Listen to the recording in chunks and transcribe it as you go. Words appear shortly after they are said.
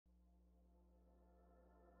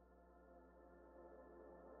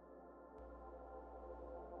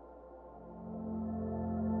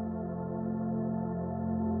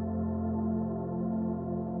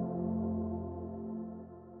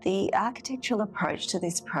The architectural approach to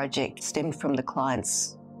this project stemmed from the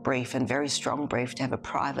client's brief, and very strong brief, to have a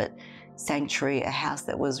private sanctuary, a house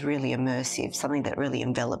that was really immersive, something that really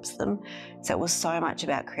envelops them. So it was so much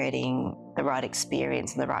about creating the right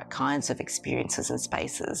experience and the right kinds of experiences and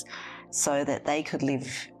spaces so that they could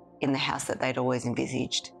live in the house that they'd always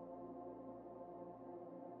envisaged.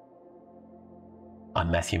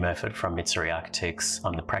 I'm Matthew Murford from Mitsuori Architects.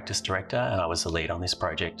 I'm the practice director and I was the lead on this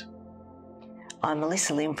project. I'm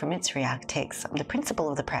Melissa Lim from Mitsuori Architects. I'm the principal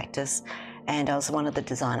of the practice and I was one of the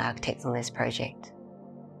design architects on this project.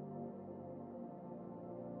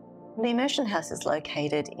 The Immersion House is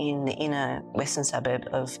located in the inner western suburb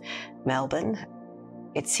of Melbourne.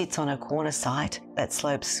 It sits on a corner site that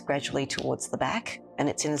slopes gradually towards the back, and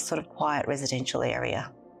it's in a sort of quiet residential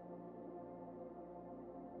area.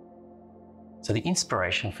 So the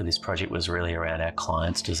inspiration for this project was really around our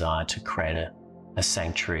client's desire to create a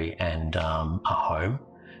sanctuary and a home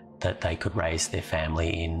that they could raise their family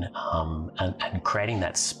in, and creating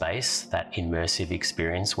that space, that immersive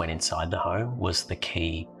experience when inside the home, was the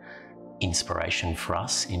key inspiration for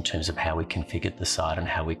us in terms of how we configured the site and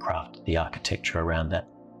how we crafted the architecture around that.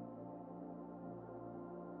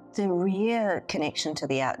 The rear connection to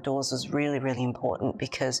the outdoors was really, really important,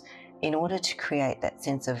 because in order to create that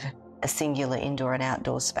sense of a singular indoor and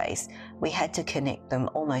outdoor space, we had to connect them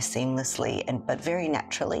almost seamlessly, but very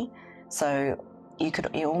naturally. So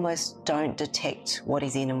you almost don't detect what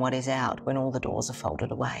is in and what is out when all the doors are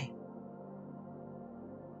folded away.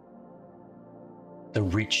 The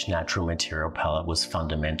rich natural material palette was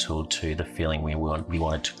fundamental to the feeling we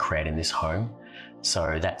wanted to create in this home.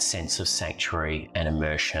 So that sense of sanctuary and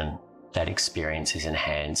immersion, that experience is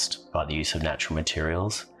enhanced by the use of natural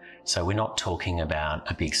materials. So we're not talking about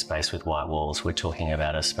a big space with white walls, we're talking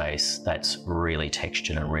about a space that's really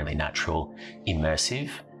textured and really natural,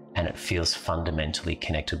 immersive, and it feels fundamentally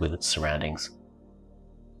connected with its surroundings.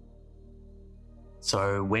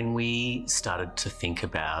 So when we started to think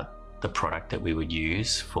about the product that we would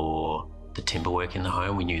use for the timber work in the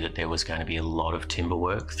home, we knew that there was going to be a lot of timber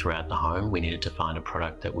work throughout the home. We needed to find a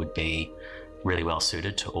product that would be really well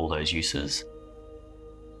suited to all those uses.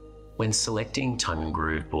 When selecting tongue and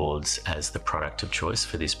groove boards as the product of choice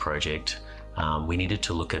for this project, we needed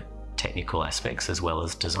to look at technical aspects as well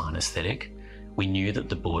as design aesthetic. We knew that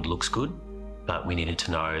the board looks good, but we needed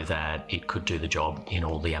to know that it could do the job in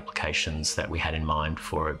all the applications that we had in mind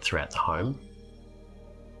for it throughout the home.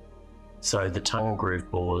 So the tongue and groove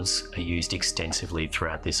boards are used extensively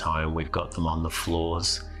throughout this home. We've got them on the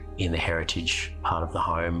floors in the heritage part of the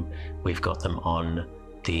home. We've got them on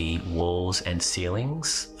the walls and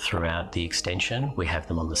ceilings throughout the extension. We have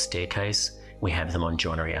them on the staircase. We have them on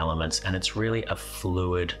joinery elements, and it's really a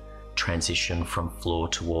fluid transition from floor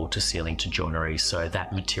to wall to ceiling to joinery. So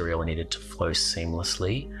that material needed to flow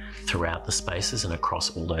seamlessly throughout the spaces and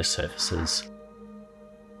across all those surfaces.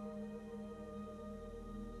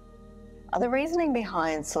 The reasoning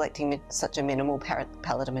behind selecting such a minimal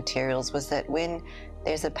palette of materials was that when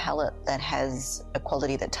there's a palette that has a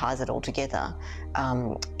quality that ties it all together,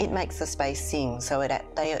 it makes the space sing. So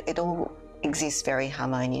it all exists very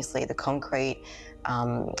harmoniously. The concrete,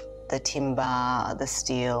 the timber, the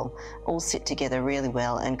steel, all sit together really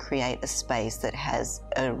well and create a space that has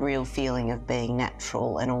a real feeling of being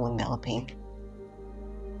natural and all enveloping.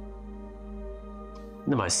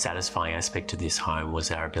 The most satisfying aspect of this home was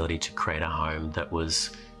our ability to create a home that was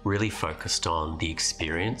really focused on the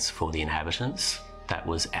experience for the inhabitants. That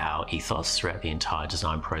was our ethos throughout the entire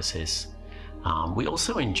design process. We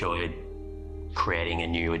also enjoyed creating a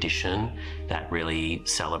new addition that really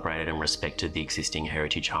celebrated and respected the existing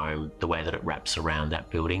heritage home, the way that it wraps around that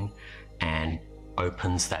building and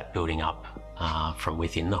opens that building up from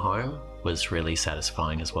within the home was really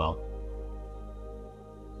satisfying as well.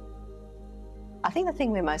 I think the thing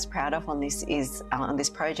we're most proud of on this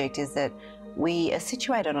project is that we are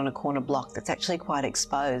situated on a corner block that's actually quite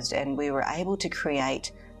exposed, and we were able to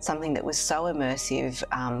create something that was so immersive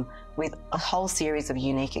with a whole series of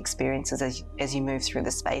unique experiences as you move through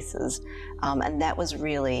the spaces. And that was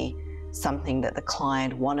really something that the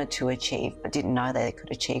client wanted to achieve but didn't know they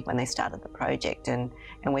could achieve when they started the project. And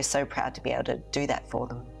we're so proud to be able to do that for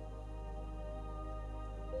them.